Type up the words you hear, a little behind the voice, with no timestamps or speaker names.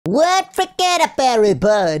What freaking up,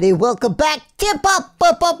 everybody? Welcome back to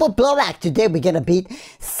Roblox. Today we're gonna beat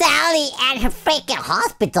Sally at her freaking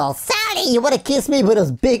hospital. Sally, you wanna kiss me with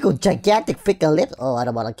those big old gigantic freaking lips? Oh, I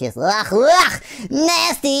don't wanna kiss. Ugh, ugh,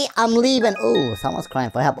 nasty. I'm leaving. Oh, someone's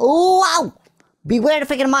crying for help. Oh, wow. Beware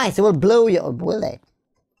the freaking mice. It will blow you. Or will they?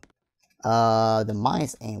 The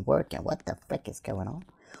mice ain't working. What the frick is going on?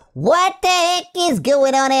 What the heck is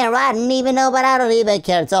going on here? I don't even know, but I don't even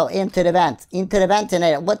care. So, into the vents. Into the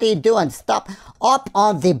ventilator. What are you doing? Stop. Up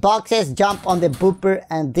on the boxes, jump on the booper,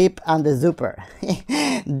 and dip on the zooper.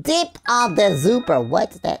 Dip on the zooper.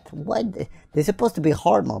 What's that? What? They're supposed to be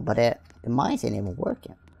hard mode, but the mice ain't even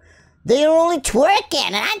working. They're only twerking,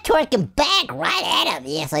 and I'm twerking back right at them.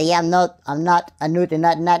 Yes, I am. I'm not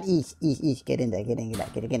each. Get in there. Get in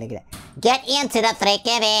there. Get into the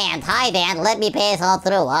freaking van. Hi, van. Let me pass on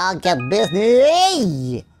through. I'll get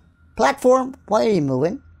business. Platform. Why are you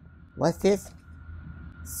moving? What's this?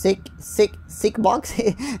 Sick box.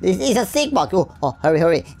 This is a sick box. Oh,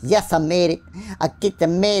 hurry. Yes, I made it. I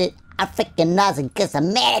made it. I freaking awesome because I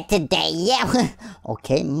made it today. Yeah.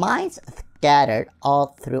 Okay, mine's scattered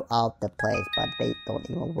all throughout the place, but they don't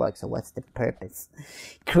even work. So what's the purpose?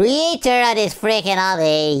 Creator of this freaking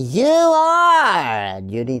hobby, you are.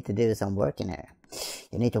 You need to do some work in here.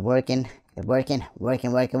 You need to working.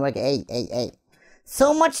 Hey.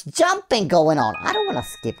 So much jumping going on. I don't want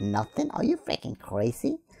to skip nothing. Are you freaking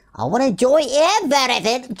crazy? I want to enjoy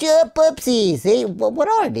everything. Jump upsies. Hey, what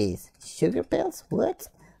are these? Sugar pills? What?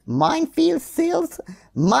 Minefield seals?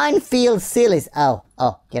 Minefield seals. Oh,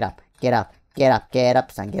 get up,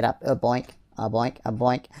 son, get up. Boink. I'm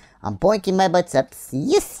boinking my butts up.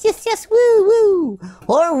 Yes, woo.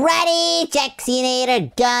 Alrighty,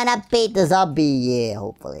 Jacksinator, gonna beat the zombie. Yeah,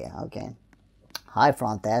 hopefully, okay. Hi,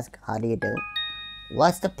 front desk, how do you do?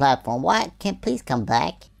 What's the platform? What? Can please come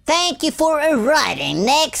back? Thank you for arriving.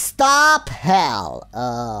 Next stop, hell.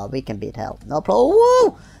 We can beat hell. No problem.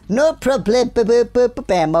 Woo! No problem.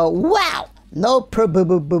 Wow. No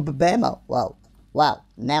problem. Wow,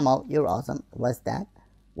 Nemo, you're awesome. What's that?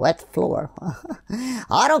 Wet floor.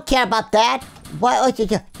 I don't care about that. What? Oh,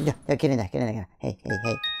 get in there. Hey.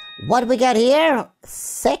 What we got here?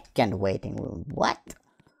 Second waiting room. What?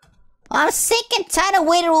 Our second tired of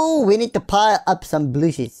waiting room. We need to pile up some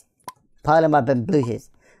blushes. Pile them up in blushes.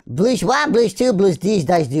 Blush 1, blush 2, blush dish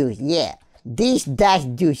dash douche. Yeah. Dish dash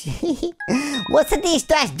douche. What's a dish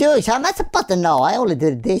dash douche? How am I supposed to know? I only do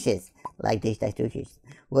the dishes. Like dish dash douches.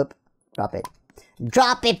 Whoop. Drop it.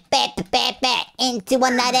 Drop it back into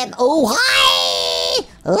another. Oh, hi!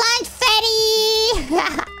 Line fatty!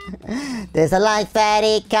 There's a line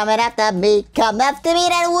fatty coming after me. Come after me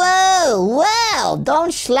then. Whoa!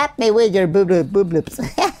 Don't slap me with your boobloops.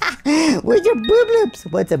 With your boobloops.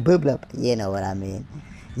 What's a boobloop? You know what I mean.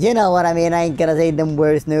 I ain't gonna say them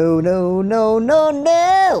words. No.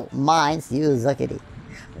 Mine's you, zuckity.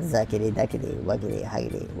 Zuckity, duckity, wuckity,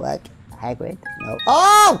 huggity, wuck. Hagrid? No.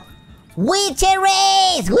 Oh!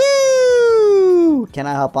 Witcheries! Woo! Can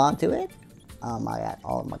I hop onto it? Oh my god.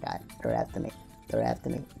 They're after me.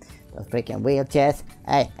 Those freaking wheelchairs.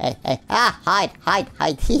 Hey. Hide. I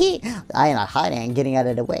ain't not hiding. I'm getting out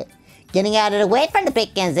of the way. Getting out of the way from the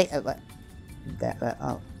freaking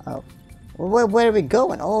Where are we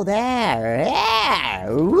going? Oh, there. Yeah.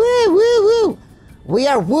 Woo. We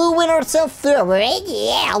are wooing ourselves through, right?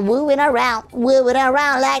 Yeah, wooing around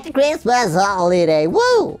like the Christmas holiday.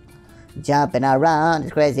 Woo! Jumping around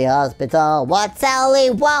this crazy hospital. What Sally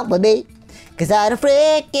want with me? Cause I don't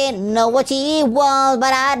freaking know what she wants,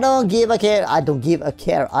 but I don't give a care. I don't give a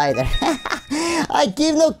care either. I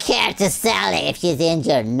give no care to Sally if she's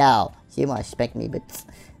injured. No, she wants to spank me boots.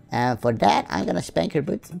 And for that, I'm gonna spank her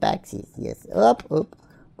boots back. Yes, up.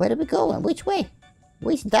 Where are we going? Which way?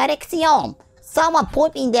 Which direction? Someone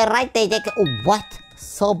point me in the right direction. Oh, what?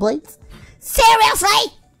 Saw blades?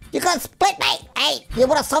 Seriously? You gonna split me? Hey, you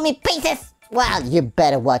wanna saw me pieces? Well, you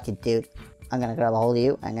better watch it, dude. I'm gonna grab a hold of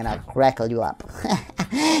you. I'm gonna crackle you up.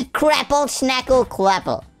 Crapple, schnackle,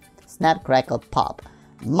 clapple. Snap, crackle, pop.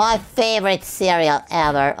 My favorite cereal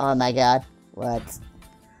ever. Oh my god. What?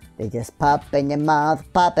 They just pop in your mouth.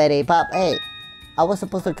 Poppity pop. Hey, I was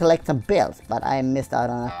supposed to collect some bills, but I missed out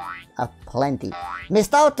on a plenty.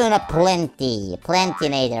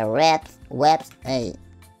 Plantinator, webs.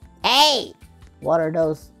 Hey! What are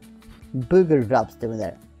those booger drops doing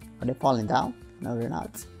there? Are they falling down? No, they're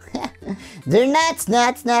not. They're nuts.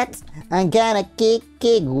 I'm gonna kick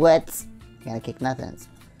wets. Gonna kick nothings.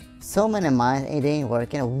 So many mines, it ain't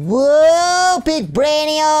working. Whoa! Big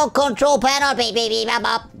brainial control panel. Beep.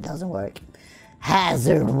 Doesn't work.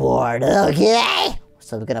 Hazard ward. Okay.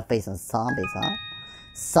 So we're gonna face some zombies, huh?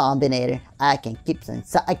 Zombinator. I can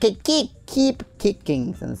keep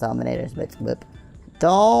kicking some Zombinators, but whoop.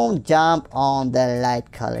 Don't jump on the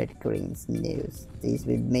light colored green snooze. These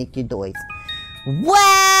will make you doise. Wow!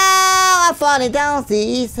 I fallen down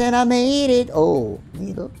these and I made it. Oh,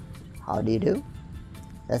 needle. How do you do?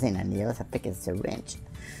 That's ain't a needle, I think it's a wrench.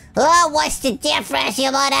 Oh, what's the difference,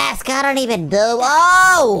 you might ask? I don't even know.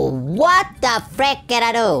 Oh, what the frick can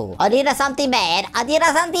I do? I did something bad.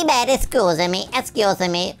 Excuse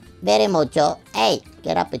me. Very mucho. Hey,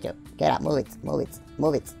 get up with you. Get up, move it. Move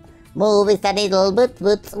it a little boots.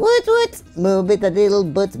 Move it a little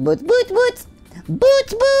boots.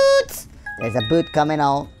 There's a boot coming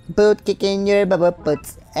on. Boot kicking your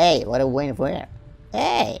boots. Hey, what are we waiting for here?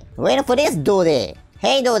 Hey, waiting for this dude.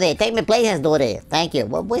 Hey dude, take me places, dude. Thank you.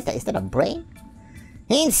 What is that? Is that a brain?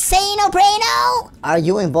 Insano braino! Are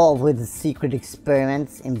you involved with secret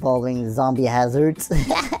experiments involving zombie hazards?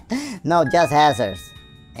 No, just hazards.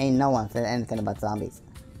 Ain't no one said anything about zombies.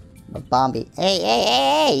 But Bombi.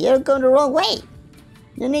 Hey, you're going the wrong way.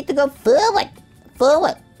 You need to go forward.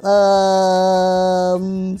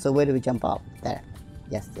 So where do we jump off? There.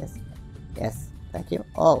 Yes. Thank you.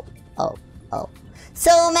 Oh.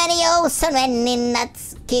 So many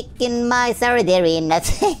nuts kicking my solidarity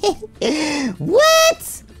nuts.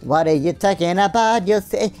 What? What are you talking about? You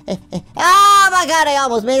say? Oh my god, I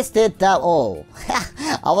almost missed it. Oh,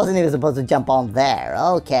 I wasn't even supposed to jump on there.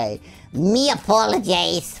 Okay, me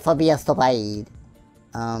apologize for being stupid.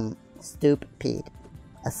 Stupid.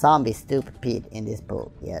 A zombie stupid in this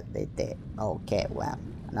pool. Yeah, they did. Okay, well,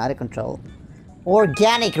 another control.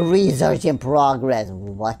 Organic research in progress.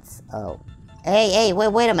 What? Oh. Hey,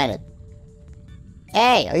 wait a minute.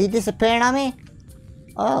 Hey, are you disappearing on me?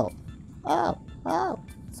 Oh.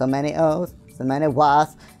 So many O's, so many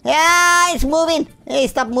Y's. Yeah, it's moving. Hey,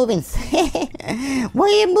 stop moving. Why are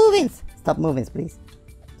you moving? Stop moving, please.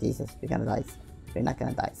 Jesus, we're gonna die. We're not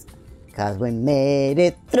gonna die. Cause we made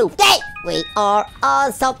it through. Yay! We are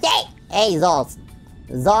awesome. Yay! Hey, Zos.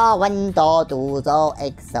 Zo 1, 2, Zo,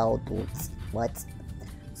 Excel, Toots. What?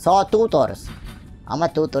 Saw tutors. I'm a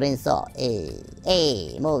tutor in Saw.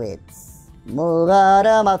 Hey, move it. Move out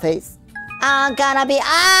of my face. I'm gonna be.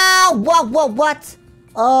 Ah! What?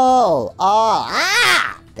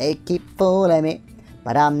 They keep fooling me.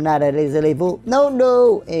 But I'm not a easily fooled.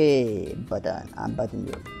 No. Hey, button. I'm button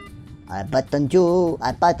you. I buttoned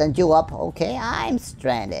you up. Okay, I'm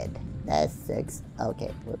stranded. That's 6.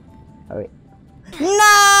 Okay, hurry.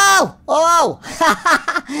 No! Oh!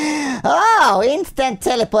 Oh, instant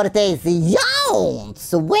teleportation.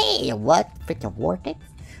 Wait, what? Freaking vortex?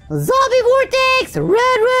 Zombie vortex!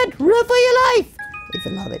 Run for your life!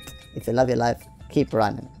 If you love your life, keep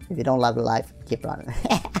running. If you don't love your life, keep running.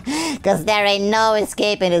 Cause there ain't no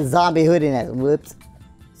escaping the zombie hoodiness. Whoops.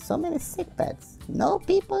 So many sick beds. No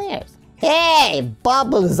people here. Hey,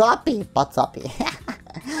 bubble zombie. Butt zombie.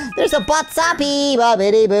 There's a butt zombie.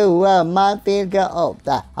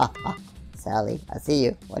 Sally, I see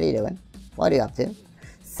you. What are you doing? What are you up to?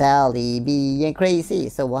 Sally being crazy.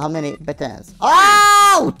 So how many buttons?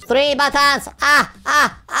 Oh! 3 buttons.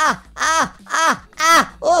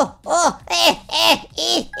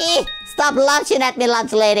 Stop launching at me,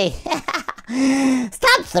 lunch lady.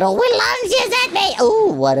 Stop throwing lunches at me.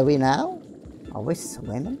 Oh, what are we now? Are we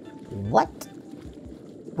swimming? What?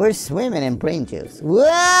 We're swimming in brain juice. Whoa,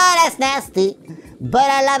 that's nasty. But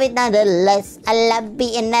I love it nonetheless. I love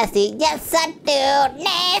being nasty. Yes, I do.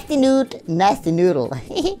 Nasty noodle. Nasty noodle.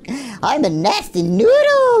 I'm a nasty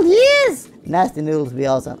noodle. Yes. Nasty noodles be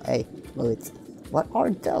awesome. Hey, wait. What are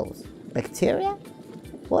those? Bacteria?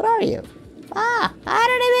 What are you? I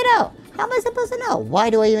don't even know. How am I supposed to know? Why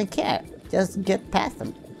do I even care? Just get past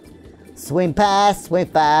them. Swim fast, swim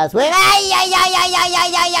fast, swim. Ay!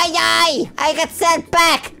 I got sent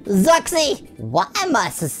back, Zoxy. Why am I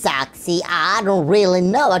so Zoxy? I don't really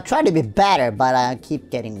know. I try to be better, but I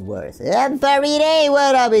keep getting worse. Every day,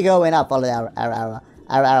 where are we going up? Yarrow.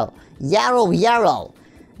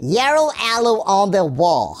 Yarrow aloe on the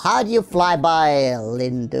wall. How do you fly by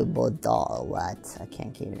Linda Bodal? What? I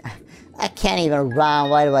can't even run.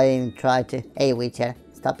 Why do I even try to? Hey, wheelchair.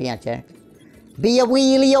 Stop being a chair. Be a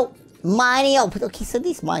wheelio. Mighty up. Okay, so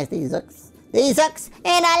these mines, these sucks,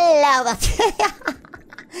 and I love it.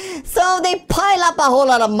 So they pile up a whole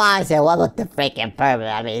lot of mines here. What the freaking purpose?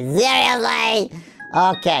 I mean, seriously?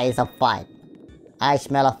 Okay, it's a fight. I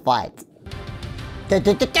smell a fight.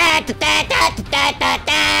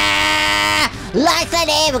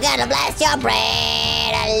 Lightning, we're gonna blast your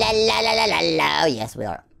brain. Oh, yes, we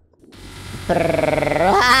are.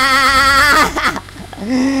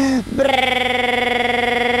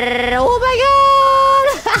 Oh my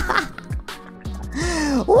god!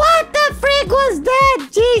 was that?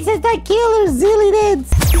 Jesus, that killer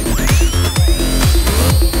zillions.